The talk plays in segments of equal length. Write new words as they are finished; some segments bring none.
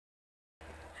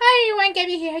Hi everyone,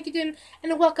 Gabby here, how you doing?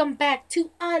 And welcome back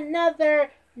to another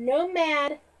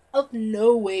Nomad of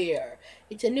Nowhere.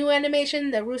 It's a new animation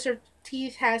that Rooster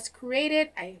Teeth has created.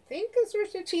 I think it's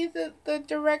Rooster Teeth, the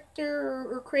director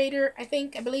or creator. I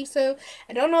believe so.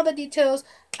 I don't know the details.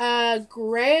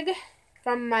 Greg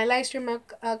from my live stream,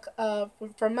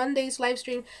 from Monday's live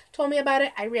stream, told me about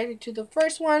it. I reacted to the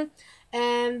first one,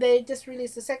 and they just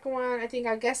released the second one.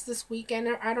 I guess this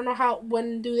weekend. I don't know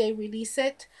when do they release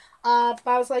it. But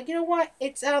I was like, you know what?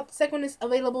 It's out. The second one is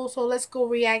available, so let's go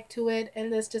react to it and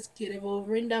let's just get it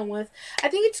over and done with. I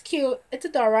think it's cute. It's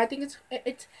adorable. I think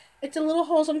it's a little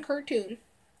wholesome cartoon.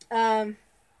 Um,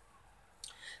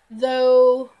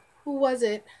 though, who was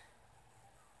it?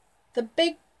 The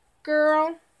big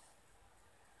girl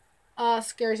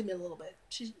scares me a little bit.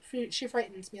 She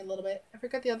frightens me a little bit. I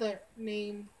forgot the other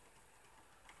name.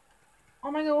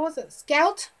 Oh my god, what was it?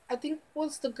 Scout? I think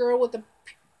was the girl with the.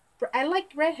 I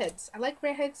like redheads. So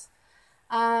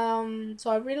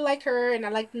I really like her, and I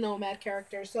like the Nomad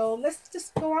character. So let's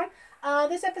just go on.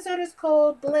 This episode is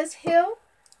called Bliss Hill.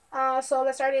 So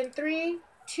let's start in three,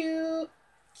 two.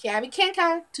 Yeah, we can't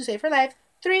count to save her life.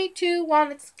 3, 2, 1.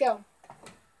 Let's go.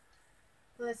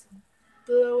 Let's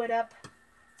blow it up.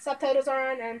 Subtitles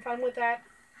are on. I'm fine with that.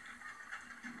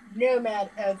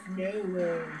 Nomad of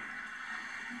Nowhere.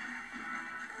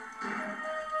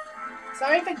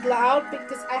 Sorry if it's loud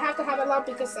because I have to have it loud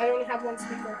because I only have one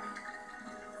speaker.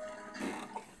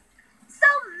 So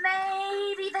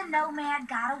maybe the Nomad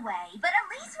got away, but at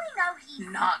least we know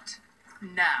he's... Not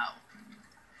now.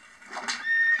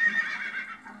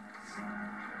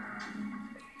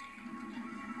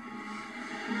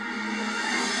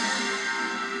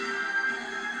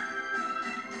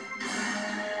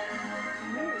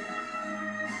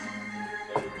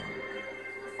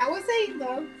 I would say,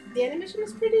 though, the animation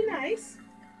was pretty nice.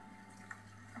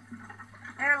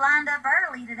 They're lined up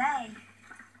early today.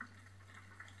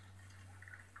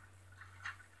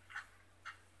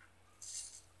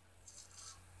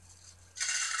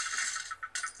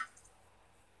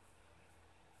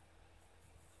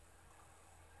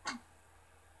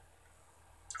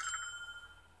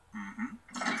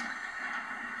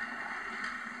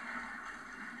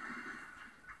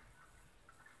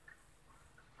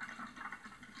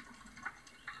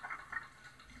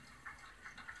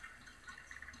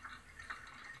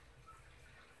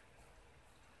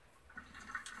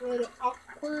 A little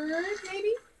awkward,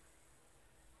 maybe?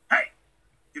 Hey!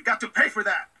 You've got to pay for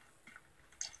that!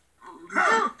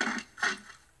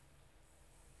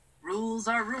 Rules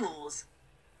are rules.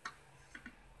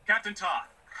 Captain Todd,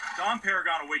 Don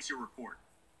Paragon awaits your report.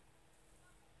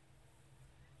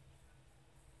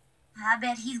 I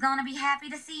bet he's gonna be happy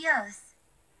to see us.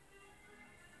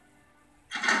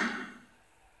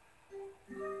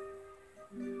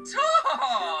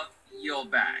 Todd! You're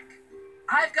back.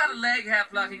 I've got a leg hair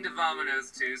plucking to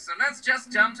Vominos too, so let's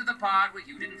just jump to the part where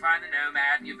you didn't find the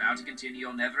Nomad and you vow to continue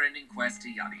your never-ending quest to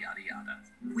yada yada yada.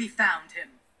 We found him.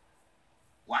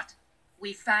 What?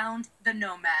 We found the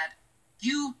Nomad.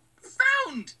 You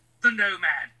found the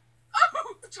Nomad!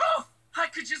 Oh, Todd! I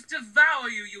could just devour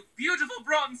you, you beautiful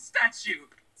bronze statue!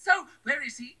 So, where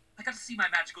is he? I got to see my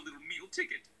magical little meal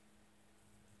ticket.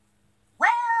 Well...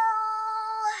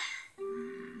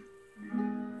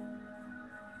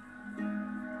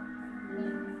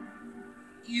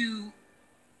 You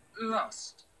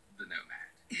lost the Nomad.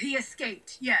 He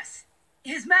escaped, yes.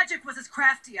 His magic was as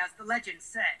crafty as the legend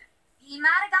said. He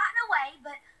might have gotten away,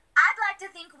 but I'd like to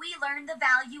think we learned the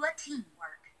value of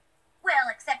teamwork. Well,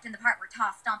 except in the part where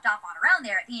Toss stomped off on her own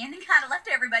there at the end and kind of left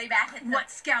everybody back at the...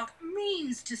 What Scout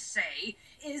means to say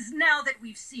is now that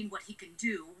we've seen what he can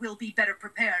do, we'll be better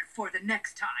prepared for the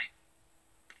next time.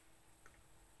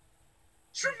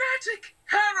 Dramatic,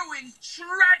 harrowing,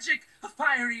 tragic, a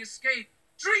fiery escape,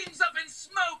 dreams up in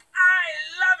smoke. I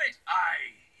love it.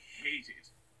 I hate it.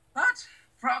 But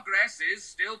progress is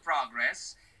still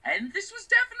progress, and this was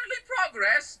definitely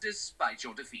progress despite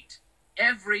your defeat.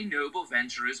 Every noble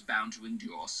venture is bound to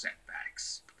endure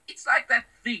setbacks. It's like that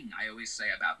thing I always say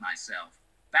about myself.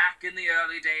 Back in the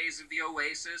early days of the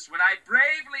Oasis, when I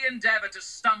bravely endeavored to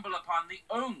stumble upon the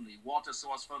only water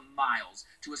source for miles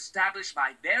to establish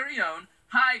my very own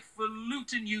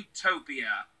highfalutin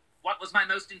utopia. What was my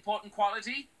most important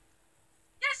quality?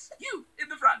 Yes, you, in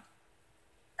the front.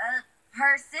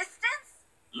 Persistence?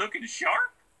 Looking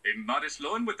sharp? A modest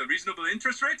loan with a reasonable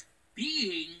interest rate?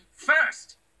 Being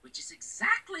first, which is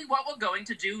exactly what we're going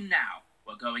to do now.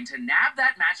 We're going to nab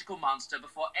that magical monster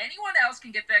before anyone else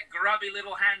can get their grubby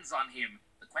little hands on him.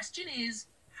 The question is,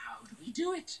 how do we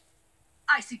do it?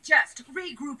 I suggest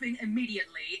regrouping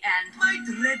immediately and... Might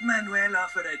Red Manuel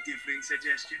offer a different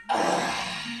suggestion?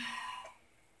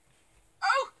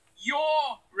 Oh,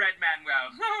 you're Red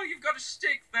Manuel. Oh, you've got a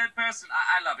shtick, third person.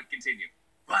 I love it. Continue.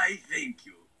 Why, thank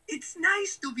you. It's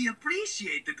nice to be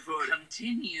appreciated for...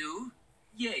 Continue?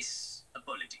 Yes,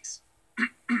 apologies.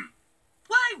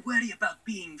 Why worry about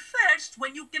being first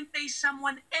when you can pay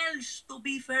someone else to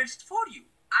be first for you?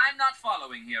 I'm not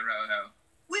following here, Rojo.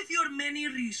 With your many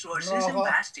resources and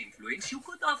vast influence, you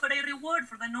could offer a reward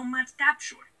for the Nomad's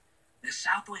capture. The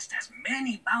Southwest has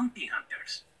many bounty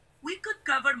hunters. We could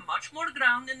cover much more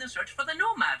ground in the search for the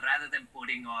Nomad rather than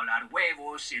putting all our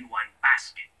huevos in one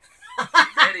basket. A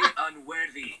very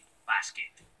unworthy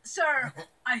basket. Sir,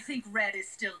 I think Red is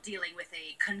still dealing with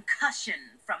a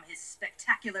concussion from his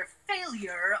spectacular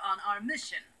failure on our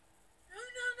mission.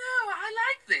 No, I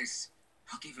like this.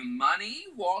 I'll give him money,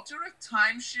 water, a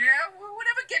timeshare,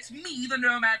 whatever gets me the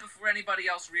Nomad before anybody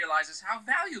else realizes how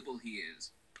valuable he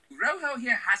is. Rojo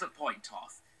here has a point,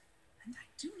 Toth. And I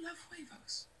do love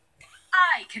huevos.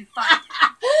 I can find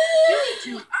him. You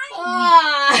need to.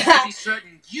 I need to be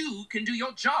certain you can do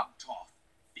your job, Toth.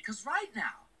 Because right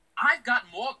now, I've got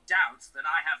more doubts than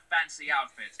I have fancy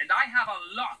outfits. And I have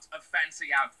a lot of fancy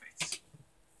outfits.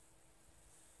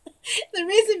 The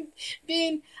reason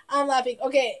being, I'm laughing.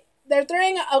 Okay, they're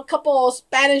throwing a couple of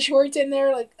Spanish words in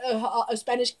there, like a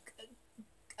Spanish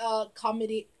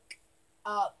comedy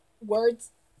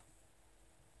words.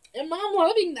 And I'm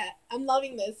loving that. I'm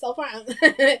loving this so far.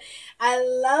 I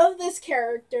love this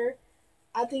character.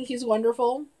 I think he's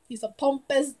wonderful. He's a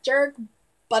pompous jerk,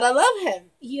 but I love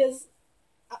him. He is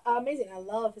amazing. I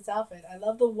love his outfit. I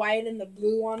love the white and the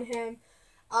blue on him.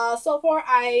 So far,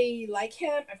 I like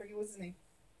him. I forget what's his name.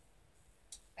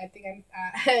 I think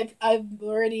I've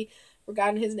already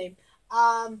forgotten his name.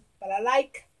 But I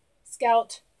like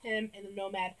Scout, him, and the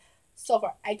Nomad. So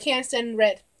far, I can't stand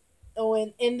Red. Oh,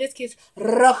 and in this case,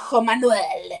 Rojo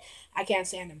Manuel. I can't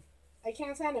stand him.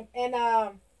 And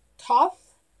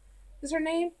Toth is her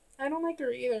name. I don't like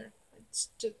her either. It's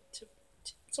just,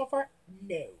 so far,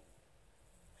 no.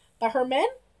 But her men,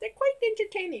 they're quite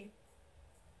entertaining.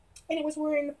 Anyways,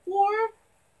 we're in 4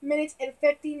 minutes and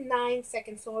 59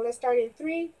 seconds. So let's start in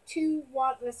 3, 2,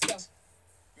 1. Let's go.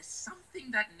 There's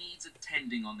something that needs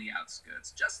attending on the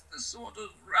outskirts. Just the sort of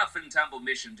rough and tumble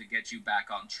mission to get you back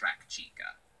on track,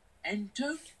 Chica. And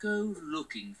don't go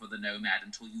looking for the Nomad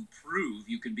until you prove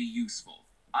you can be useful.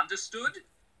 Understood?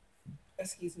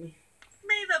 Excuse me.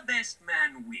 May the best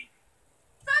man win.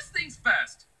 First things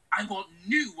first, I want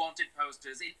new wanted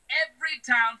posters in every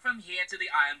town from here to the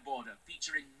Iron Border,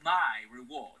 featuring my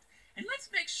reward. And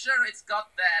let's make sure it's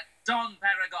got that Don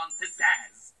Paragon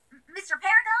pizzazz. Mr.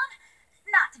 Paragon?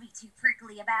 Not to be too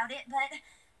prickly about it, but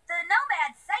the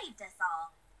Nomad saved us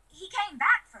all. He came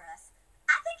back for us.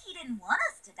 I think he didn't want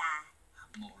us to die.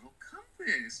 A moral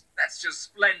compass. That's just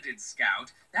splendid,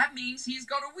 Scout. That means he's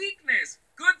got a weakness.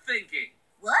 Good thinking.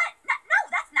 What? No,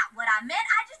 that's not what I meant.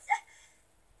 I just...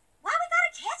 why we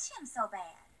gotta catch him so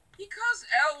bad? Because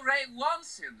El Rey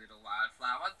wants him, little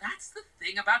wildflower. That's the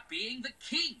thing about being the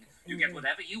king. You get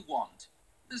whatever you want.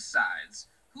 Besides,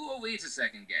 who are we to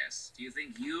second guess? Do you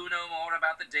think you know more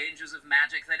about the dangers of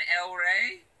magic than El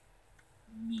Rey?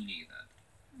 Me neither.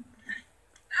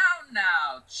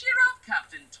 Now, cheer up,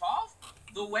 Captain Toth.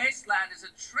 The wasteland is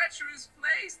a treacherous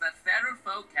place that fairer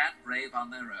folk can't brave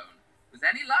on their own. With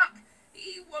any luck,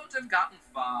 he won't have gotten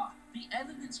far. The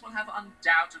elements will have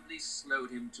undoubtedly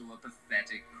slowed him to a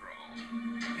pathetic crawl.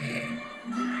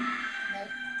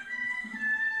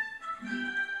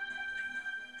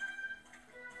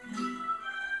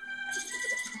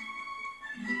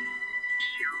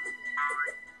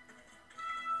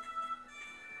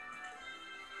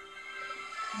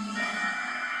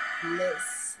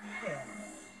 Bliss.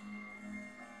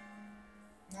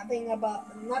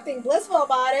 Nothing blissful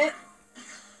about it.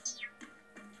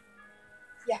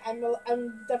 Yeah,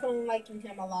 I'm definitely liking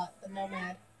him a lot, the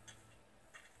Nomad.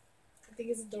 I think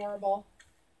he's adorable.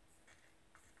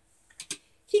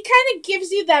 He kind of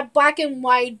gives you that black and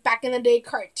white, back in the day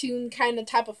cartoon kind of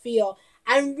type of feel.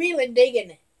 I'm really digging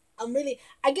it.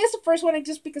 I guess the first one,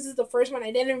 just because it's the first one,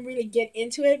 I didn't really get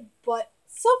into it. But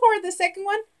so far, the second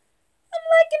one, I'm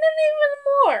liking it even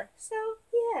more. So,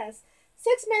 yes.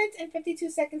 6 minutes and 52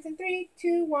 seconds in 3,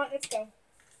 2, 1, let's go.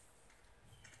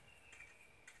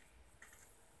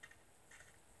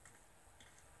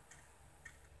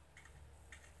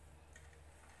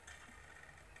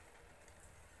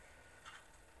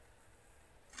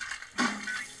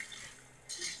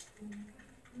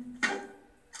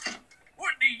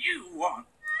 What do you want?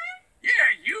 Yeah,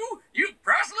 you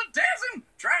proselytizing?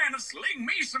 Trying to sling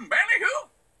me some ballyhoo?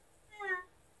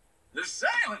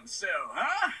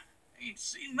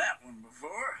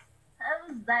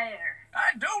 there?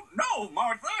 I don't know,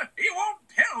 Martha. He won't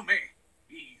tell me.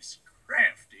 He's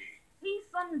crafty. He's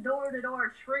some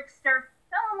door-to-door trickster.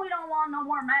 Tell him we don't want no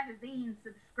more magazine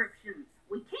subscriptions.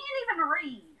 We can't even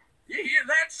read. You hear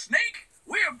that, Snake?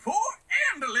 We're poor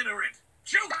and illiterate.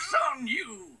 Joke's on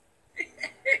you.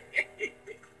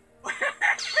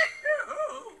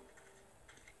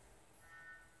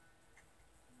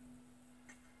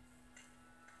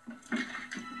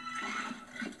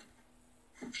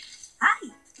 Hi,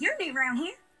 you're new around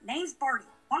here. Name's Barty.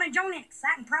 Want to join an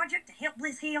exciting project to help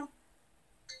Bliss heal?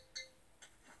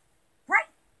 Great,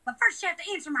 but first you have to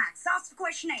answer my exhaustive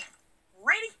questionnaire.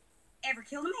 Ready? Ever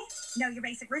killed a man? Know your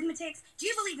basic arithmetics? Do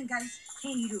you believe in ghosts?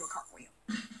 Can you do a cartwheel?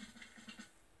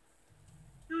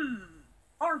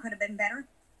 Or could have been better.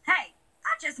 Hey,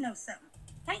 I just know something.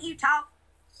 Can't you talk?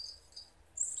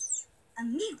 A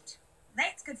mute.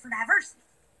 That's good for diversity.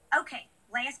 Okay,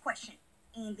 last question.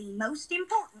 And the most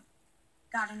important.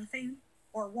 Got any food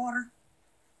or water?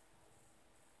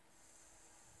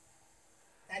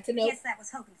 That's a nope. Guess that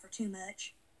was hoping for too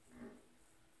much.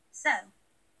 So,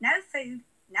 no food,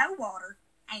 no water,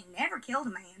 ain't never killed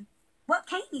a man. What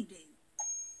can you do?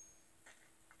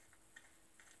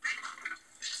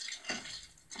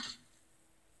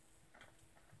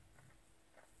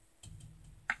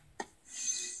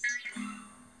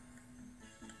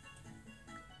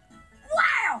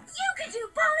 Wow! You can do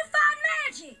bona fide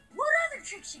magic! What other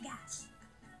tricks you got?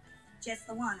 Just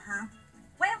the one, huh?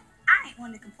 Well, I ain't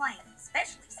one to complain,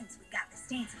 especially since we got this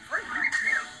dancing fruit.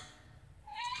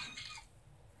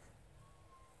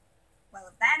 Well,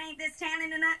 if that ain't this town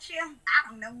in a nutshell, I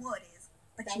don't know what is.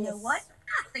 But That you know was what?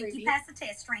 I think creepy. you passed the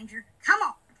test, stranger. Come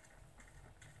on.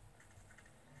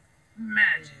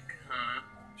 Magic, huh?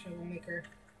 Troublemaker.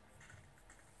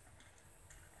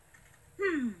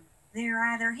 They're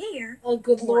either here. Oh,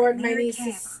 good or lord, in my their niece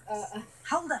is caverns.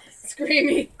 Hold up a second.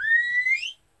 screaming.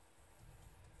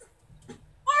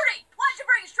 Marty, why'd you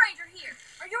bring a stranger here?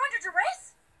 Are you under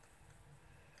duress?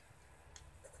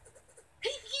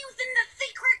 He's using the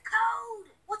secret code.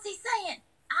 What's he saying?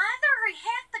 Either he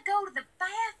has to go to the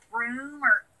bathroom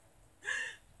or...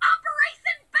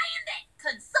 Operation Bandit!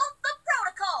 Consult the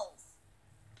protocols!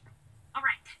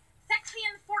 Alright.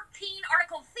 Section 14,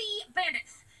 Article C,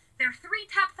 bandits. There are 3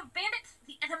 types of bandits.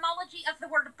 The etymology of the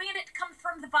word bandit comes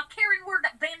from the Bulgarian word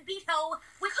bandito,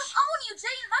 which... Come on,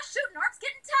 Eugene! My shooting arm's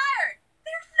getting tired!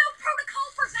 There's no protocol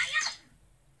for that!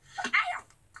 Ow!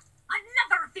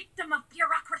 Another victim of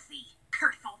bureaucracy.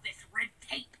 Curse all this red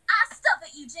tape. Stuff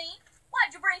it, Eugene!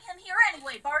 Why'd you bring him here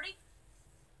anyway, Barty?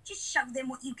 Just show them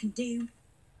what you can do.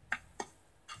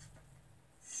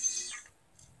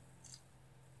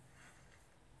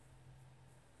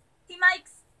 He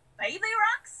makes baby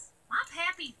rocks? My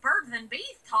pappy's birds and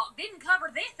bees talk didn't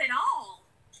cover this at all.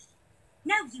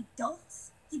 No, you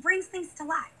dolts. He brings things to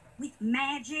life with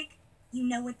magic. You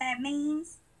know what that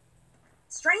means?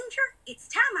 Stranger, it's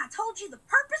time I told you the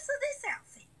purpose of this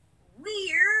outfit.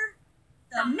 We're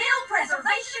the Mill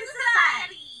Preservation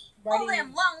Society. All Barty,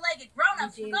 them long-legged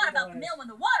grown-ups Eugene forgot about the Doris. mill when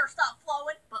the water stopped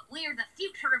flowing. But we're the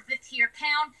future of this here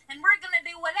town, and we're gonna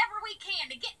do whatever we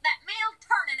can to get that mill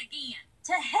turning again.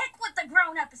 To heck with the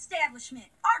grown-up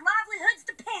establishment. Our livelihoods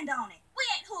depend on it. We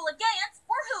ain't hooligans,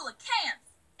 we're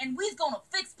hooligans. And we's gonna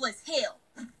fix Bliss Hill.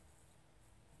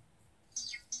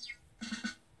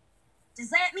 Does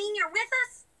that mean you're with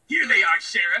us? Here they are,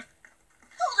 Sheriff.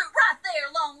 Hold it right there,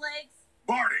 Longlegs.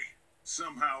 Barty!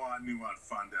 Somehow I knew I'd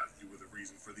find out you were the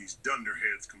reason for these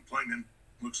dunderheads complaining.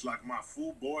 Looks like my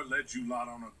fool boy led you lot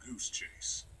on a goose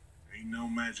chase. Ain't no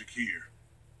magic here.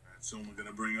 That's only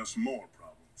gonna bring us more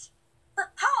problems.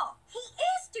 But Pa, he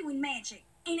is doing magic,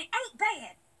 and it ain't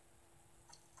bad.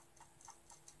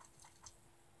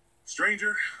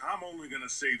 Stranger, I'm only gonna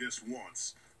say this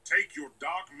once. Take your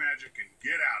dark magic and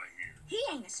get out of here. He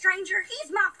ain't a stranger,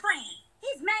 he's my friend.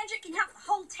 His magic can help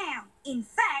the whole town. In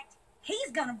fact,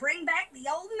 he's gonna bring back the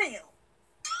old mill.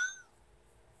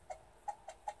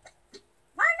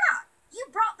 Why not? You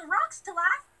brought the rocks to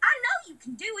life. I know you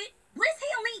can do it. Bliss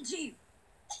Hill needs you.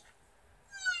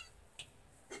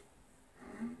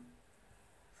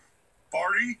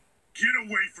 Barty, get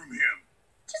away from him.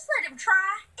 Just let him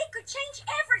try. It could change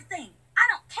everything. I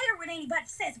don't care what anybody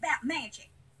says about magic.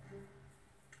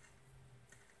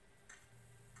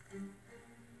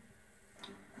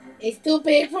 It's too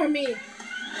big for me.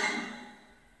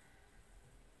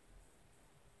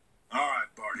 All right,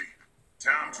 Barty.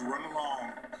 Time to run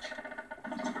along.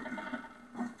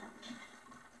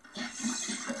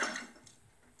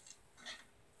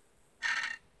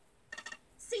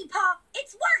 See, Pa,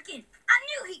 it's working.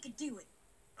 I knew he could do it.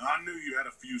 I knew you had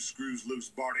a few screws loose,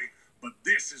 Barty, but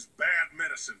this is bad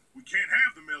medicine. We can't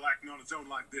have the mill acting on its own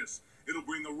like this. It'll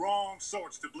bring the wrong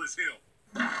sorts to Bliss Hill.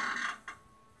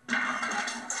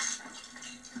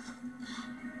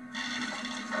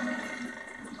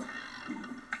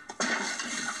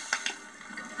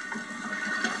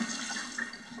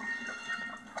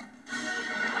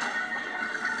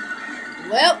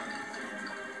 Well.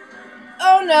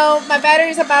 Oh no, my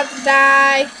battery's about to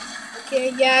die.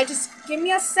 Okay, yeah, just give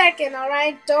me a second,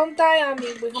 alright? Don't die on me.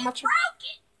 Wait, how much?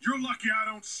 You're lucky I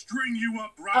don't string you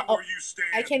up right where you stand.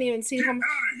 I can't even see Get how much.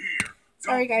 out of here.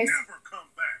 Sorry, Don't guys. never come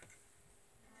back.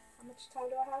 How much time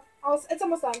do I have? Oh, it's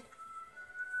almost done.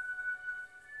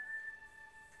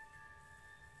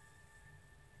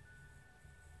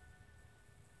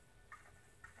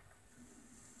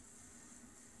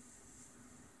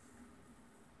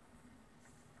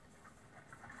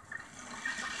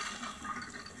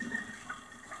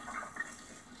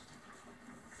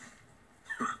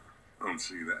 I don't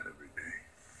see that every day.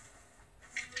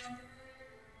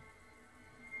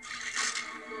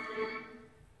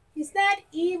 He's not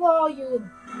evil, you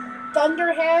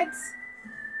thunderheads.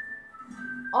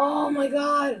 Oh my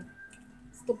god.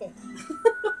 Stupid.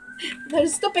 They're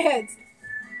stupid heads.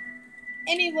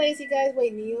 Anyways, you guys,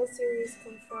 wait, Neo series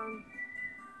confirmed.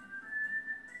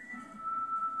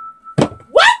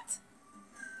 What?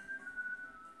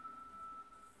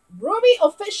 Ruby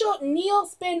official Neo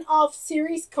spin-off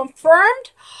series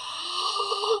confirmed?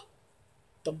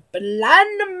 Don't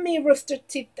blame me, Rooster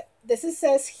Teeth. This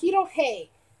says Hirohei.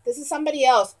 This is somebody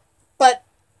else. But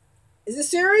is this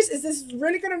serious? Is this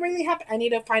really gonna really happen? I need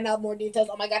to find out more details.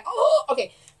 Oh my god. Oh,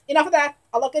 okay. Enough of that.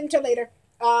 I'll look into it later.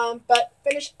 But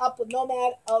finish up with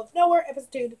Nomad of Nowhere,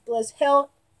 Ep.2 Bliss Hill.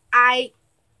 I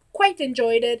quite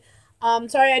enjoyed it.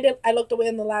 Sorry I looked away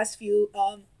in the last few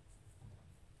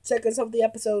seconds of the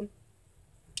episode.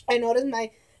 I noticed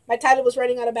my tablet was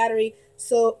running out of battery,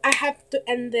 so I have to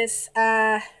end this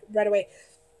right away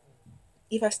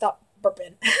if I stop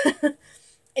burping.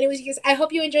 Anyways, you guys, I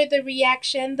hope you enjoyed the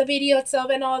reaction, the video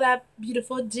itself, and all that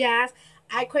beautiful jazz.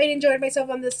 I quite enjoyed myself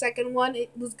on the second one.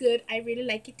 It was good. I really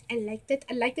like it. I liked it.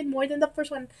 I liked it more than the first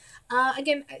one.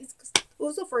 Again, it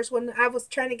was the first one. I was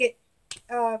trying to get.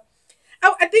 I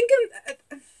think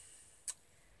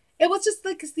it was just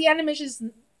like because the animation is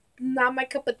not my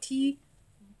cup of tea.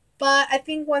 But I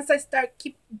think once I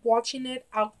keep watching it,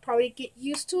 I'll probably get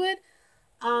used to it.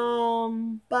 All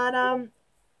in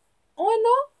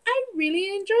all, I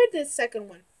really enjoyed this second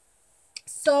one.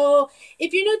 So,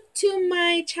 if you're new to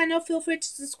my channel, feel free to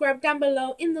subscribe down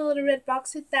below in the little red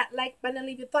box. Hit that like button,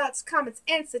 leave your thoughts, comments,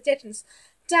 and suggestions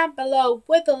down below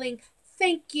with the link.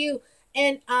 Thank you.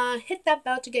 And hit that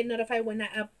bell to get notified when I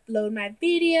upload my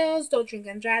videos. Don't drink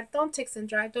and drive. Don't text and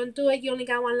drive. Don't do it. You only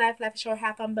got one life. Life is short.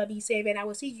 Have fun, but be safe. And I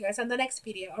will see you guys on the next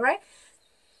video. Alright?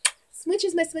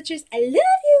 Smooches, my smoochers. I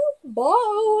love you.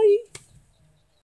 Bye.